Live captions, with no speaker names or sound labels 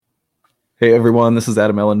Hey everyone, this is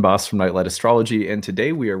Adam Ellenboss from Nightlight Astrology, and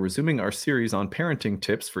today we are resuming our series on parenting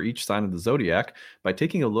tips for each sign of the zodiac by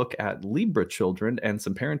taking a look at Libra children and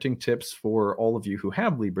some parenting tips for all of you who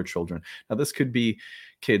have Libra children. Now, this could be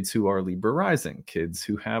kids who are Libra rising, kids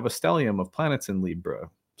who have a stellium of planets in Libra,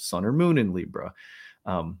 sun or moon in Libra.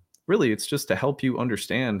 Really, it's just to help you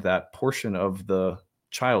understand that portion of the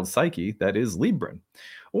child's psyche that is Libran,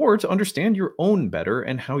 or to understand your own better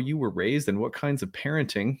and how you were raised and what kinds of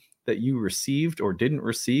parenting that you received or didn't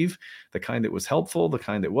receive, the kind that was helpful, the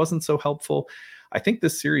kind that wasn't so helpful. I think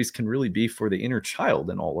this series can really be for the inner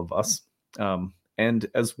child in all of us, and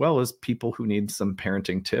as well as people who need some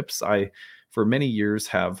parenting tips. I, for many years,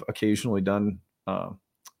 have occasionally done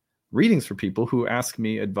readings for people who ask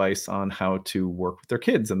me advice on how to work with their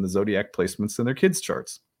kids and the zodiac placements in their kids'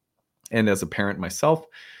 charts. And as a parent myself,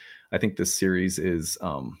 I think this series is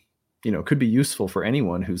could be useful for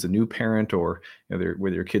anyone who's a new parent, or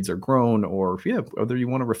whether your kids are grown, or whether you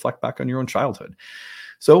want to reflect back on your own childhood.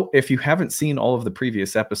 So if you haven't seen all of the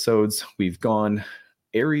previous episodes, we've gone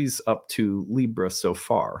Aries up to Libra so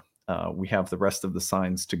far. We have the rest of the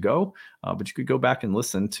signs to go, but you could go back and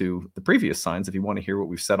listen to the previous signs if you want to hear what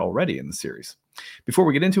we've said already in the series. Before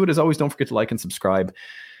we get into it, as always, don't forget to like and subscribe.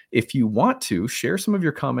 If you want to, share some of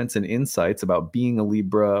your comments and insights about being a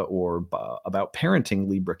Libra or about parenting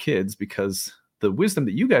Libra kids, because the wisdom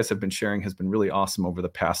that you guys have been sharing has been really awesome over the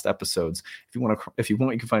past episodes. If you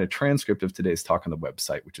want, you can find a transcript of today's talk on the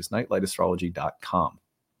website, which is nightlightastrology.com.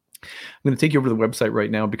 I'm going to take you over to the website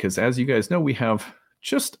right now because, as you guys know, we have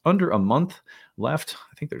just under a month left.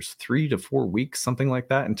 I think there's 3 to 4 weeks, something like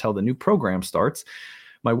that, until the new program starts.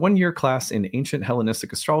 My one-year class in ancient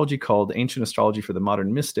Hellenistic astrology, called Ancient Astrology for the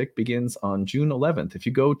Modern Mystic, begins on June 11th. If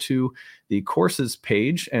you go to the courses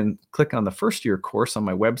page and click on the first-year course on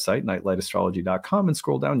my website, nightlightastrology.com, and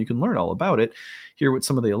scroll down, you can learn all about it, hear what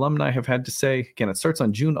some of the alumni have had to say. Again, it starts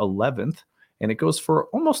on June 11th, and it goes for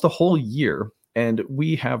almost a whole year. And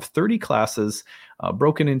we have 30 classes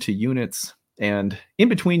broken into units. And in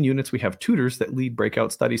between units, we have tutors that lead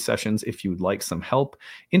breakout study sessions if you'd like some help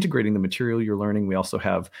integrating the material you're learning. We also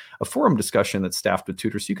have a forum discussion that's staffed with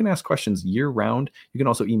tutors, so you can ask questions year-round. You can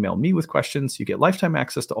also email me with questions. You get lifetime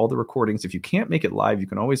access to all the recordings. If you can't make it live, you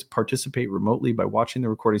can always participate remotely by watching the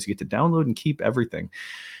recordings. You get to download and keep everything.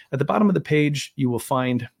 At the bottom of the page, you will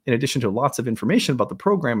find, in addition to lots of information about the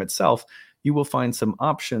program itself, you will find some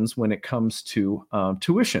options when it comes to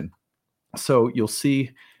tuition. So you'll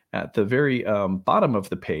see at the very bottom of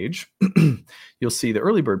the page, you'll see the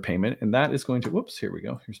early bird payment, and that is going to, whoops, here we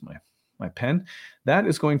go. Here's my pen. That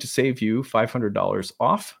is going to save you $500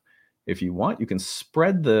 off. If you want, you can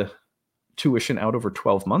spread the tuition out over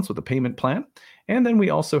 12 months with a payment plan. And then we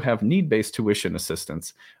also have need-based tuition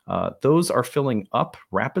assistance. Those are filling up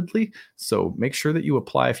rapidly, so make sure that you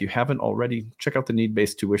apply. If you haven't already, check out the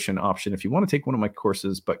need-based tuition option. If you want to take one of my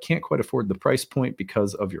courses but can't quite afford the price point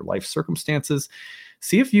because of your life circumstances,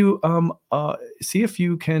 see if you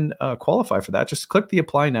can qualify for that. Just click the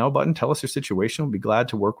apply now button. Tell us your situation. We'll be glad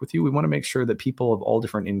to work with you. We want to make sure that people of all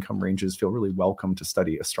different income ranges feel really welcome to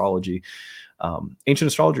study astrology. Ancient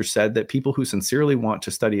astrologers said that people who sincerely want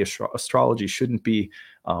to study astrology shouldn't be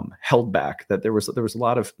held back. That there was a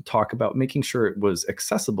lot of talk about making sure it was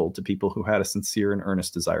accessible to people who had a sincere and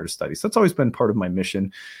earnest desire to study. So that's always been part of my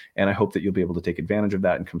mission, and I hope that you'll be able to take advantage of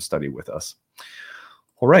that and come study with us.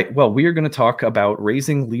 All right, well, we are going to talk about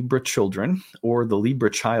raising Libra children, or the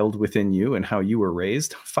Libra child within you, and how you were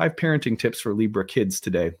raised. 5 parenting tips for Libra kids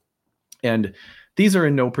today. And these are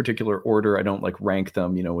in no particular order. I don't rank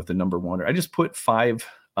them, with the number 1. I just put 5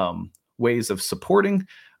 ways of supporting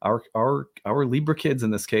our Libra kids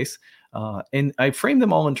in this case. And I frame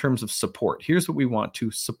them all in terms of support. Here's what we want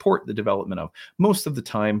to support the development of. Most of the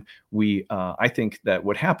time, I think that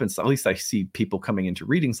what happens, at least I see people coming into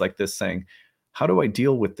readings like this saying, how do I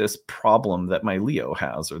deal with this problem that my Leo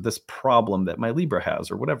has, or this problem that my Libra has,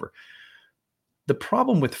 or whatever? The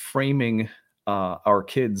problem with framing our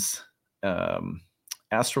kids'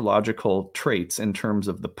 astrological traits in terms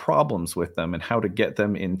of the problems with them and how to get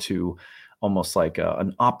them into almost like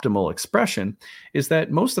an optimal expression is that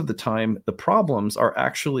most of the time the problems are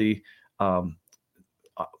actually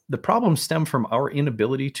the problems stem from our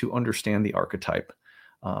inability to understand the archetype.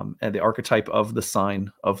 And the archetype of the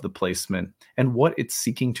sign, of the placement, and what it's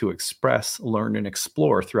seeking to express, learn, and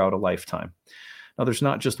explore throughout a lifetime. Now, there's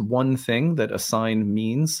not just one thing that a sign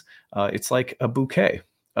means. It's like a bouquet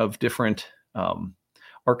of different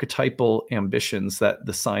archetypal ambitions that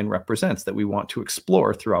the sign represents that we want to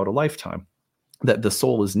explore throughout a lifetime, that the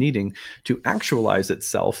soul is needing to actualize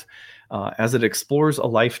itself as it explores a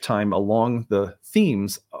lifetime along the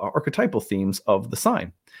themes, archetypal themes of the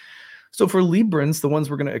sign. So for Librans, the ones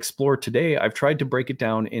we're going to explore today, I've tried to break it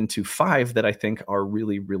down into 5 that I think are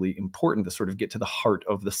really, really important to sort of get to the heart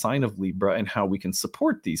of the sign of Libra and how we can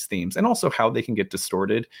support these themes, and also how they can get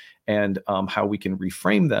distorted, and how we can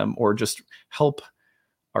reframe them or just help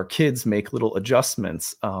our kids make little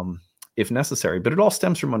adjustments if necessary. But it all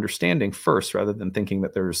stems from understanding first, rather than thinking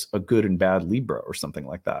that there's a good and bad Libra or something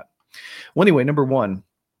like that. Well, anyway, number 1,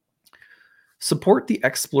 support the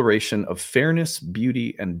exploration of fairness,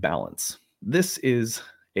 beauty, and balance. This is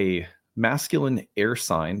a masculine air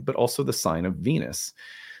sign, but also the sign of Venus.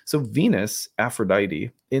 So, Venus,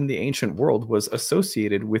 Aphrodite, in the ancient world was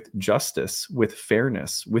associated with justice, with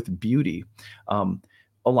fairness, with beauty.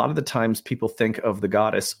 A lot of the times people think of the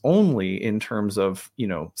goddess only in terms of,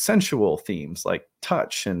 sensual themes like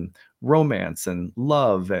touch and romance and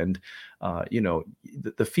love and,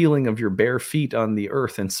 the feeling of your bare feet on the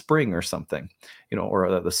earth in spring or something,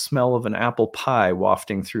 or the smell of an apple pie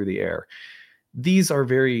wafting through the air. These are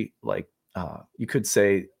very, you could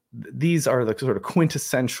say, these are the sort of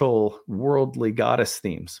quintessential worldly goddess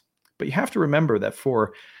themes. But you have to remember that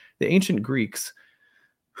for the ancient Greeks,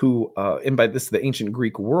 who, and by this, the ancient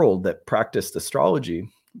Greek world that practiced astrology,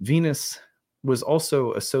 Venus was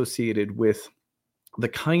also associated with the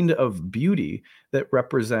kind of beauty that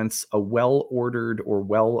represents a well-ordered or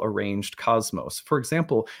well-arranged cosmos. For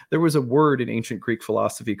example, there was a word in ancient Greek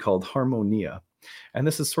philosophy called harmonia, and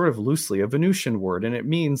this is sort of loosely a Venusian word, and it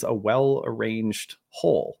means a well-arranged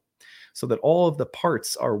whole, so that all of the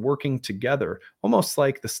parts are working together, almost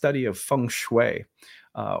like the study of feng shui,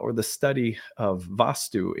 or the study of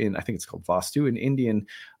Vastu I think it's called Vastu in Indian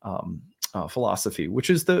philosophy, which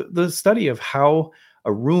is the study of how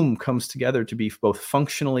a room comes together to be both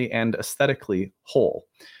functionally and aesthetically whole.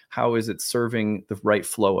 How is it serving the right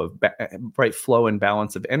flow and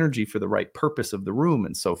balance of energy for the right purpose of the room,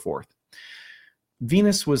 and so forth.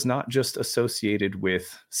 Venus was not just associated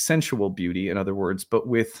with sensual beauty, in other words, but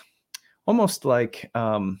with almost like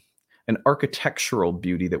an architectural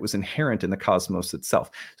beauty that was inherent in the cosmos itself.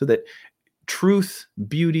 So that truth,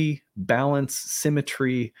 beauty, balance,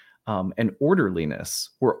 symmetry, and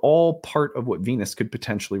orderliness were all part of what Venus could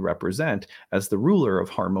potentially represent as the ruler of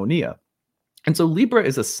harmonia. And so Libra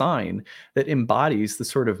is a sign that embodies the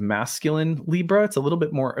sort of masculine Libra. It's a little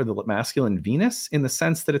bit more, or the masculine Venus, in the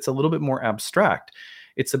sense that it's a little bit more abstract.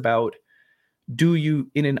 It's about, in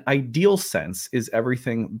an ideal sense, is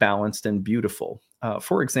everything balanced and beautiful?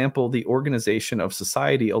 For example, the organization of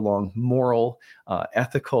society along moral,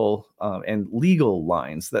 ethical, and legal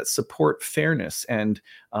lines that support fairness and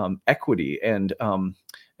equity and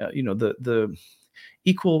the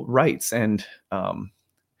equal rights and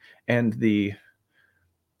the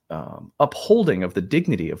upholding of the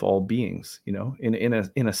dignity of all beings,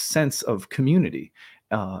 in a sense of community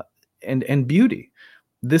and beauty.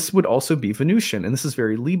 This would also be Venusian, and this is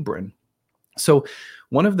very Libran. So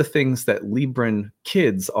one of the things that Libran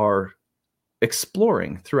kids are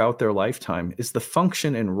exploring throughout their lifetime is the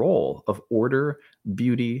function and role of order,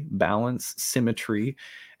 beauty, balance, symmetry.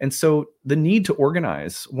 And so the need to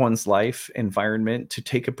organize one's life environment, to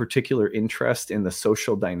take a particular interest in the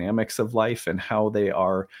social dynamics of life and how they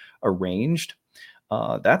are arranged,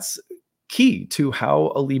 that's key to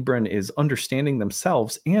how a Libran is understanding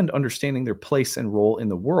themselves and understanding their place and role in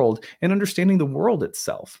the world and understanding the world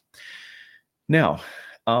itself. Now,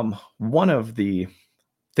 one of the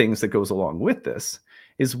things that goes along with this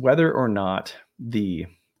is whether or not the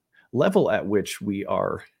level at which we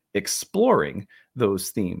are exploring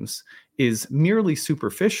those themes is merely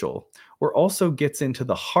superficial, or also gets into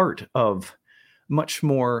the heart of much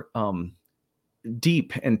more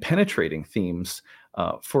deep and penetrating themes.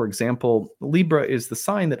 For example, Libra is the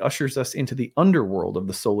sign that ushers us into the underworld of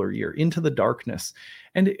the solar year, into the darkness.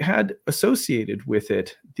 And it had associated with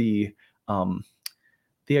it the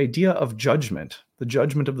idea of judgment, the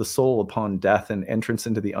judgment of the soul upon death and entrance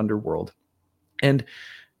into the underworld. And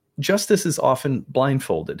justice is often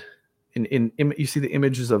blindfolded. You see the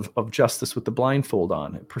images of justice with the blindfold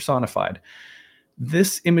on, personified.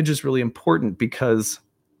 This image is really important because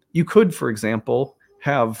you could, for example,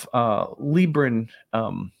 have Libran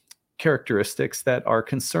characteristics that are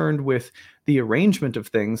concerned with the arrangement of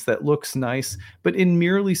things that looks nice, but in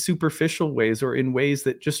merely superficial ways, or in ways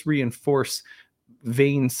that just reinforce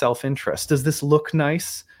vain self-interest. Does this look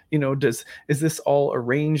nice? Is this all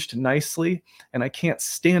arranged nicely? And I can't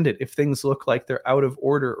stand it if things look like they're out of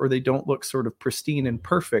order, or they don't look sort of pristine and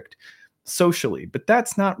perfect socially. But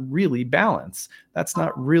that's not really balance. That's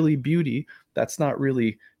not really beauty. That's not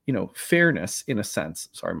really, fairness in a sense.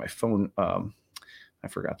 Sorry, my phone, I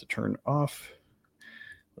forgot to turn off.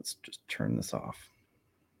 Let's just turn this off.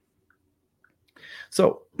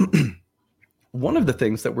 So One of the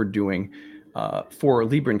things that we're doing for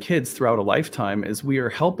Libran kids throughout a lifetime is we are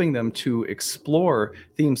helping them to explore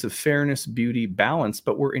themes of fairness, beauty, balance,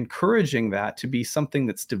 but we're encouraging that to be something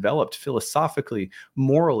that's developed philosophically,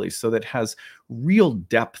 morally, so that has real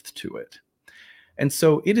depth to it. And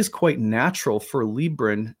so it is quite natural for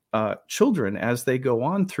Libran children as they go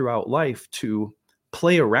on throughout life to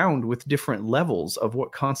play around with different levels of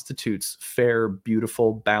what constitutes fair,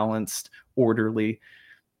 beautiful, balanced, orderly.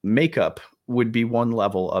 Makeup would be one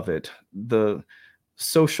level of it. The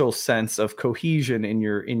social sense of cohesion in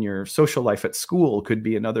your social life at school could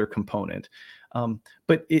be another component.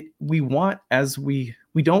 But we want, as we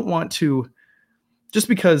don't want to, just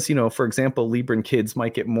because, for example, Libran kids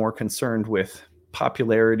might get more concerned with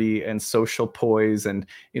popularity and social poise and,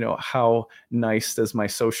 how nice does my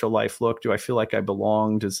social life look? Do I feel like I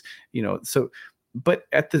belong? So, but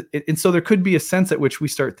and so there could be a sense at which we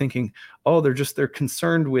start thinking, oh, they're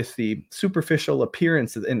concerned with the superficial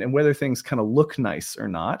appearance and whether things kind of look nice or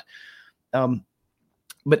not.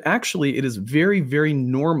 But actually, it is very, very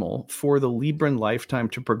normal for the Libran lifetime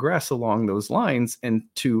to progress along those lines and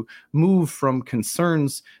to move from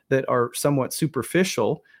concerns that are somewhat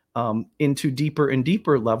superficial into deeper and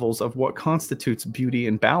deeper levels of what constitutes beauty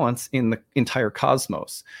and balance in the entire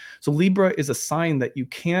cosmos. So Libra is a sign that you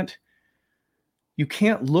can't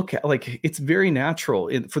look at, like, it's very natural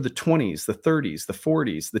for the 20s, the 30s, the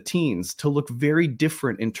 40s, the teens to look very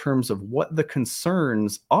different in terms of what the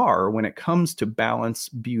concerns are when it comes to balance,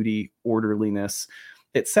 beauty, orderliness,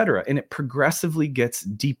 etc. And it progressively gets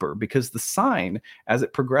deeper because the sign, as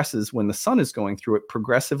it progresses when the sun is going through it,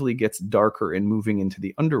 progressively gets darker and moving into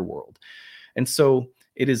the underworld. And so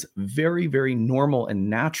it is very, very normal and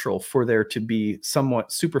natural for there to be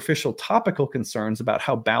somewhat superficial topical concerns about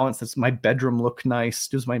how balanced does my bedroom look nice?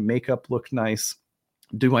 Does my makeup look nice?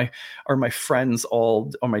 Are my friends are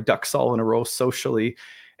my ducks all in a row socially?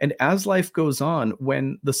 And as life goes on,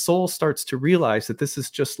 when the soul starts to realize that this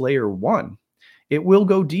is just layer one, it will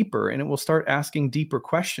go deeper and it will start asking deeper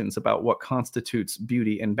questions about what constitutes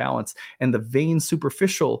beauty and balance. And the vain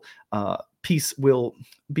superficial piece will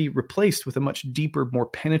be replaced with a much deeper, more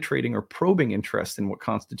penetrating or probing interest in what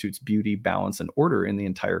constitutes beauty, balance, and order in the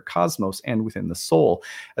entire cosmos and within the soul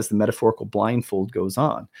as the metaphorical blindfold goes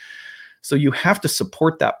on. So you have to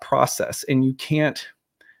support that process, and you can't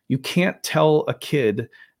tell a kid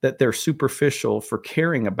that they're superficial for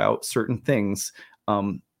caring about certain things,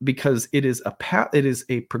 because it is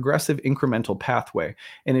a progressive incremental pathway.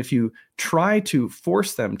 And if you try to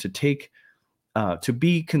force them to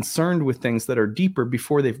be concerned with things that are deeper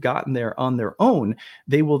before they've gotten there on their own,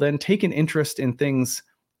 they will then take an interest in things,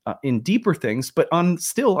 in deeper things, but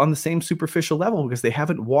still on the same superficial level because they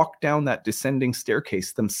haven't walked down that descending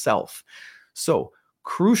staircase themselves. So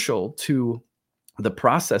crucial to the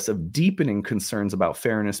process of deepening concerns about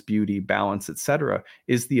fairness, beauty, balance, etc.,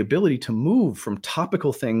 is the ability to move from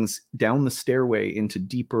topical things down the stairway into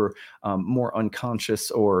deeper, more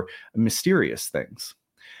unconscious or mysterious things.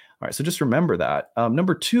 All right, so just remember that.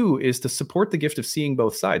 Number 2 is to support the gift of seeing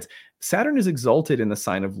both sides. Saturn is exalted in the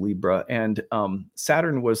sign of Libra, and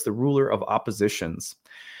Saturn was the ruler of oppositions.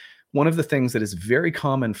 One of the things that is very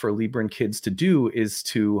common for Libran kids to do is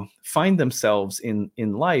to find themselves in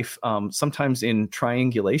life, sometimes in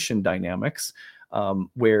triangulation dynamics,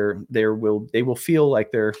 where they will feel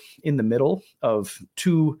like they're in the middle of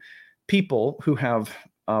two people who have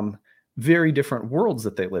very different worlds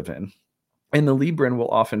that they live in. And the Libran will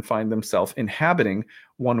often find themselves inhabiting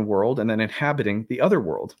one world and then inhabiting the other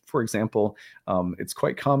world. For example, it's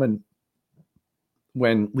quite common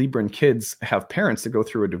when Libran kids have parents that go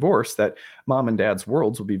through a divorce that mom and dad's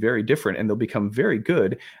worlds will be very different, and they'll become very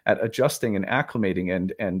good at adjusting and acclimating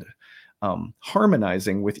and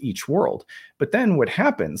harmonizing with each world. But then what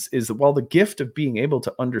happens is that while the gift of being able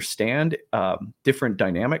to understand different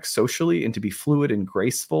dynamics socially and to be fluid and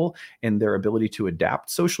graceful in their ability to adapt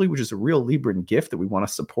socially, which is a real Libran gift that we want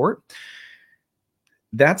to support,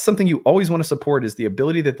 that's something you always want to support, is the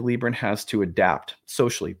ability that the Libran has to adapt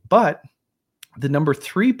socially. But the number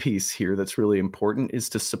 3 piece here that's really important is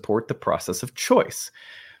to support the process of choice.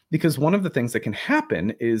 Because one of the things that can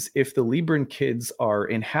happen is if the Libran kids are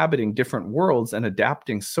inhabiting different worlds and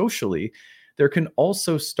adapting socially, there can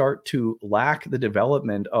also start to lack the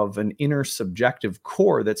development of an inner subjective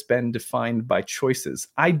core that's been defined by choices.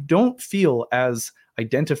 I don't feel as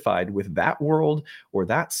identified with that world or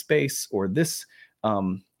that space or this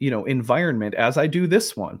environment as I do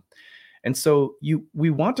this one. And so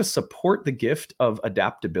we want to support the gift of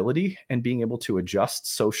adaptability and being able to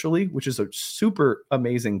adjust socially, which is a super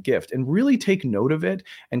amazing gift, and really take note of it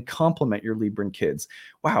and compliment your Libran kids.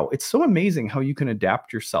 Wow, it's so amazing how you can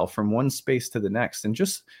adapt yourself from one space to the next and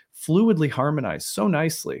just fluidly harmonize so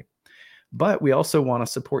nicely. But we also want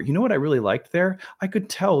to support, you know what I really liked there? I could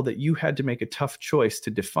tell that you had to make a tough choice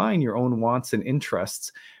to define your own wants and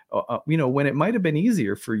interests, when it might have been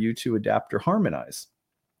easier for you to adapt or harmonize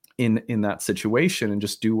in that situation and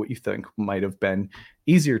just do what you think might have been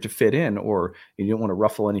easier to fit in, or you don't want to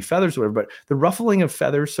ruffle any feathers or whatever. But the ruffling of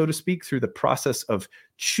feathers, so to speak, through the process of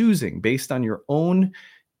choosing based on your own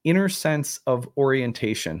inner sense of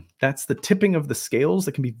orientation. That's the tipping of the scales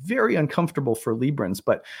that can be very uncomfortable for Librans.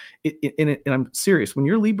 But and I'm serious, when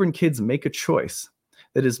your Libran kids make a choice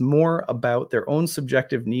that is more about their own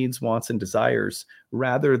subjective needs, wants, and desires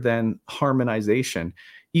rather than harmonization,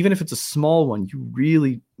 even if it's a small one,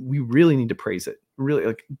 we really need to praise it. Really,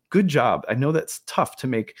 like, good job. I know that's tough to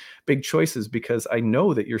make big choices because I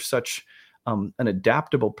know that you're such an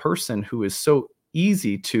adaptable person who is so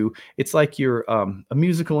easy to, it's like you're a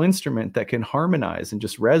musical instrument that can harmonize and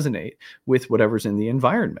just resonate with whatever's in the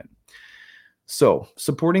environment. So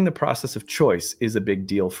supporting the process of choice is a big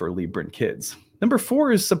deal for Libran kids. Number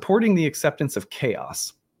 4 is supporting the acceptance of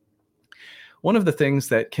chaos. One of the things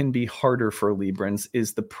that can be harder for Librans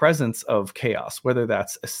is the presence of chaos, whether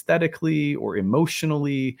that's aesthetically or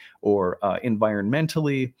emotionally or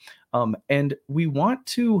environmentally. And we want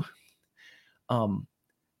to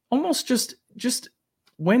almost just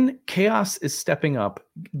when chaos is stepping up,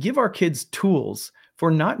 give our kids tools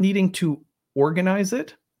for not needing to organize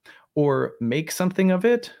it or make something of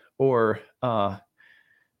it or,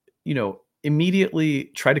 immediately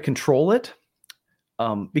try to control it.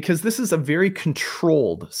 Because this is a very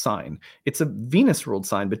controlled sign. It's a Venus ruled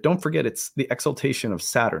sign, but don't forget it's the exaltation of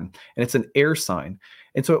Saturn, and it's an air sign.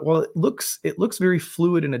 And so while it looks very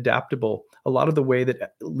fluid and adaptable, a lot of the way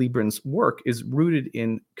that Librans work is rooted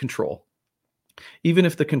in control. Even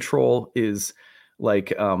if the control is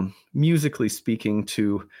like musically speaking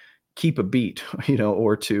to keep a beat,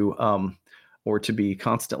 or to be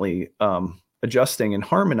constantly adjusting and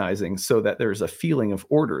harmonizing so that there's a feeling of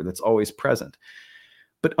order that's always present.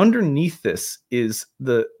 But underneath this is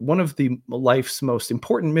one of the life's most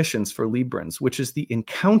important missions for Librans, which is the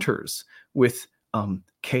encounters with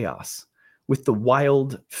chaos, with the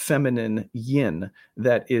wild feminine yin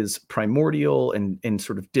that is primordial and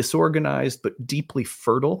sort of disorganized, but deeply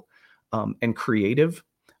fertile and creative,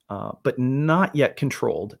 but not yet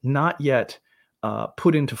controlled, not yet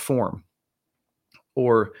put into form,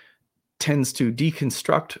 or tends to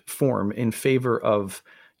deconstruct form in favor of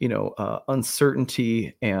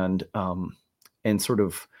uncertainty and sort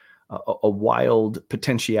of a wild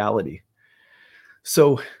potentiality.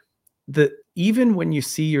 So even when you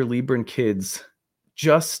see your Libran kids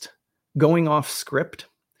just going off script,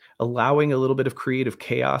 allowing a little bit of creative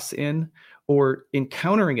chaos in, or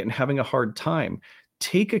encountering it and having a hard time,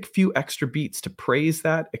 take a few extra beats to praise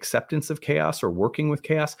that acceptance of chaos or working with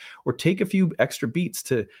chaos, or take a few extra beats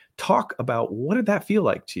to talk about what did that feel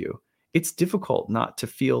like to you. It's difficult not to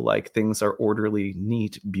feel like things are orderly,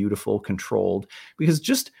 neat, beautiful, controlled, because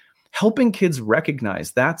just helping kids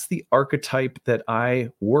recognize that's the archetype that I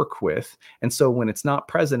work with. And so when it's not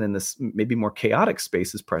present in this maybe more chaotic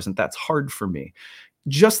space is present, that's hard for me.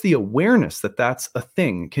 Just the awareness that that's a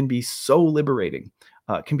thing can be so liberating,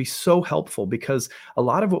 can be so helpful, because a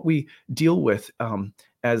lot of what we deal with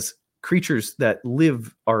as creatures that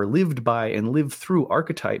are lived by and live through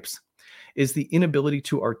archetypes is the inability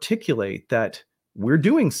to articulate that we're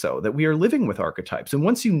doing so, that we are living with archetypes. And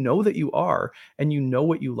once you know that you are, and you know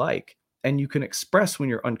what you like, and you can express when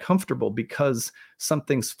you're uncomfortable because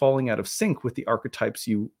something's falling out of sync with the archetypes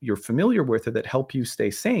you're familiar with or that help you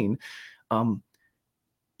stay sane,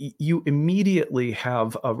 you immediately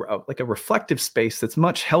have a reflective space that's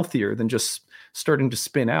much healthier than just starting to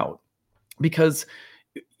spin out, because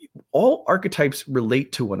all archetypes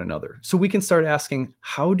relate to one another. So we can start asking,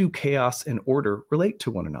 how do chaos and order relate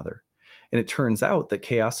to one another? And it turns out that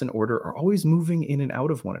chaos and order are always moving in and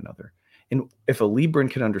out of one another. And if a Libran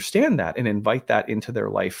can understand that and invite that into their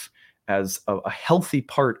life as a healthy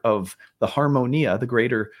part of the harmonia, the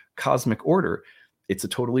greater cosmic order, it's a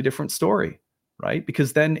totally different story, right?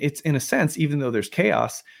 Because then it's, in a sense, even though there's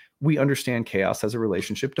chaos, we understand chaos as a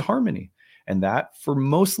relationship to harmony. And that, for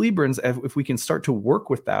most Librans, if we can start to work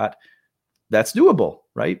with that, that's doable,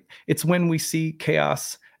 right? It's when we see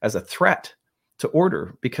chaos as a threat to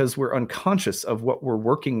order because we're unconscious of what we're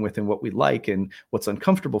working with and what we like and what's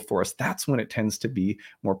uncomfortable for us. That's when it tends to be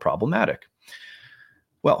more problematic.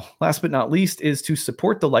 Well, last but not least is to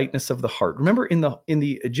support the lightness of the heart. Remember in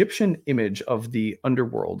the Egyptian image of the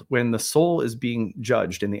underworld, when the soul is being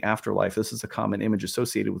judged in the afterlife, this is a common image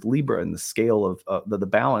associated with Libra and the scale of the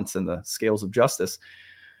balance and the scales of justice,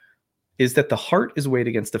 is that the heart is weighed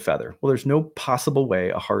against a feather. Well, there's no possible way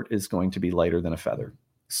a heart is going to be lighter than a feather.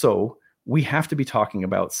 So we have to be talking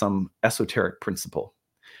about some esoteric principle.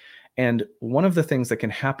 And one of the things that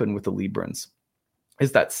can happen with the Librans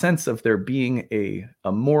is that sense of there being a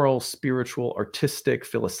moral, spiritual, artistic,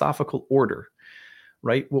 philosophical order,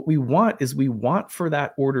 right? What we want is we want for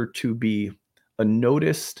that order to be a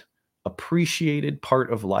noticed, appreciated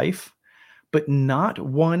part of life, but not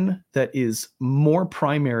one that is more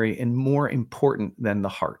primary and more important than the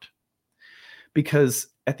heart. Because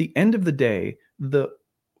at the end of the day, the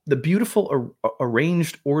beautiful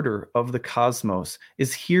arranged order of the cosmos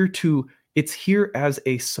is here it's here as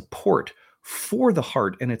a support for the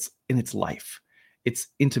heart and its life, its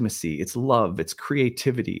intimacy, its love, its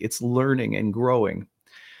creativity, its learning and growing.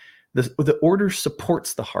 The order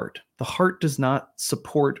supports the heart. The heart does not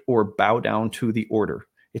support or bow down to the order.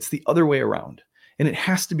 It's the other way around. And it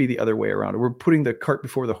has to be the other way around. We're putting the cart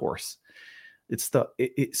before the horse.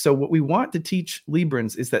 So what we want to teach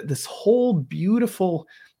Librans is that this whole beautiful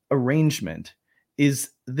arrangement is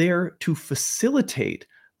there to facilitate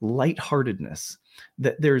lightheartedness.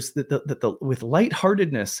 That there's with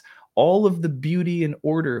lightheartedness, all of the beauty and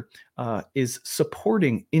order is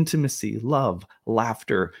supporting intimacy, love,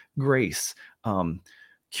 laughter, grace,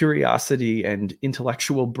 curiosity, and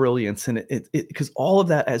intellectual brilliance. And because all of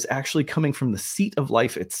that is actually coming from the seat of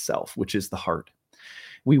life itself, which is the heart.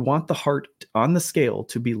 We want the heart on the scale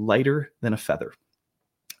to be lighter than a feather.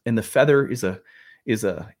 And the feather is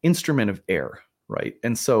a instrument of air, right?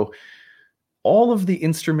 And so all of the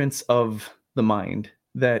instruments of the mind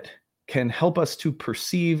that can help us to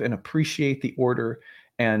perceive and appreciate the order,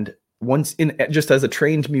 and just as a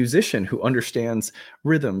trained musician who understands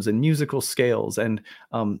rhythms and musical scales and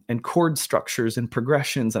chord structures and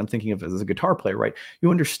progressions, I'm thinking of it as a guitar player, right?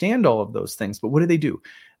 You understand all of those things, but what do?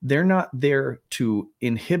 They're not there to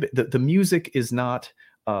inhibit. The music is not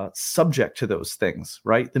subject to those things,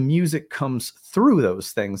 right? The music comes through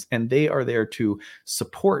those things, and they are there to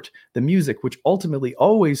support the music, which ultimately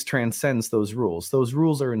always transcends those rules. Those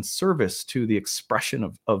rules are in service to the expression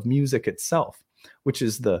of music itself, which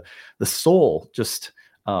is the soul. Just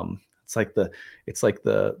it's like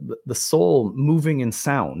the soul moving in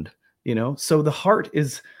sound, So the heart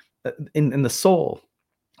is in the soul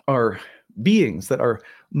are beings that are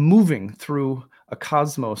moving through a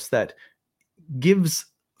cosmos that gives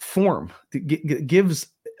form, gives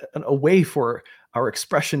a way for our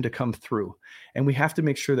expression to come through. And we have to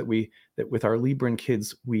make sure that with our Libran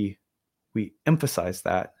kids, we emphasize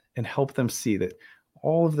that and help them see that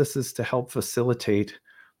all of this is to help facilitate.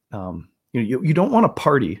 You don't want a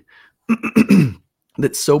party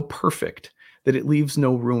that's so perfect that it leaves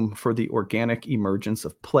no room for the organic emergence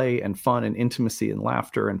of play and fun and intimacy and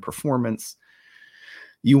laughter and performance.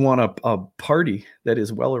 You want a party that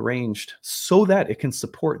is well arranged so that it can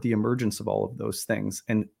support the emergence of all of those things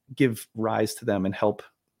and give rise to them and help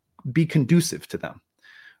be conducive to them,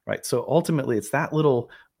 right? So ultimately, it's that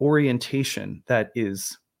little orientation that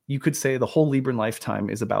is, you could say, the whole Libran lifetime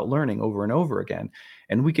is about learning over and over again.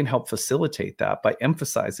 And we can help facilitate that by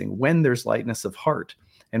emphasizing when there's lightness of heart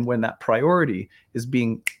and when that priority is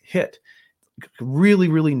being hit. Really,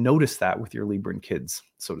 really notice that with your Libran kids,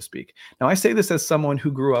 so to speak. Now, I say this as someone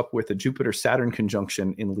who grew up with a Jupiter-Saturn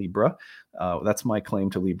conjunction in Libra. That's my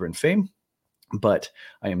claim to Libran fame, but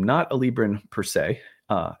I am not a Libran per se.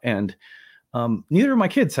 And neither of my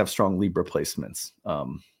kids have strong Libra placements.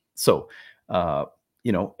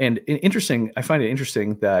 And interesting, I find it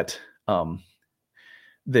interesting that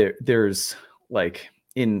there's like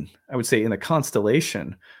I would say in the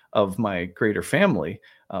constellation of my greater family,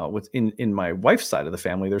 in my wife's side of the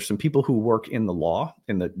family, there's some people who work in the law,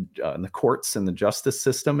 in the courts and the justice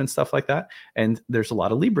system and stuff like that. And there's a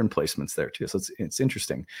lot of Libran placements there too. So it's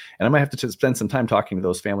interesting. And I might have to spend some time talking to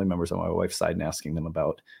those family members on my wife's side and asking them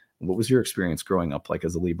about what was your experience growing up like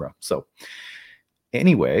as a Libra. So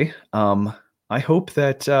anyway, I hope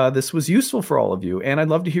that this was useful for all of you. And I'd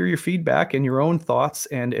love to hear your feedback and your own thoughts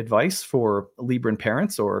and advice for Libran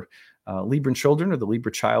parents or Libran children or the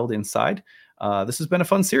Libra child inside. This has been a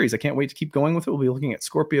fun series. I can't wait to keep going with it. We'll be looking at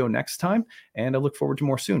Scorpio next time, and I look forward to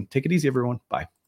more soon. Take it easy, everyone. Bye.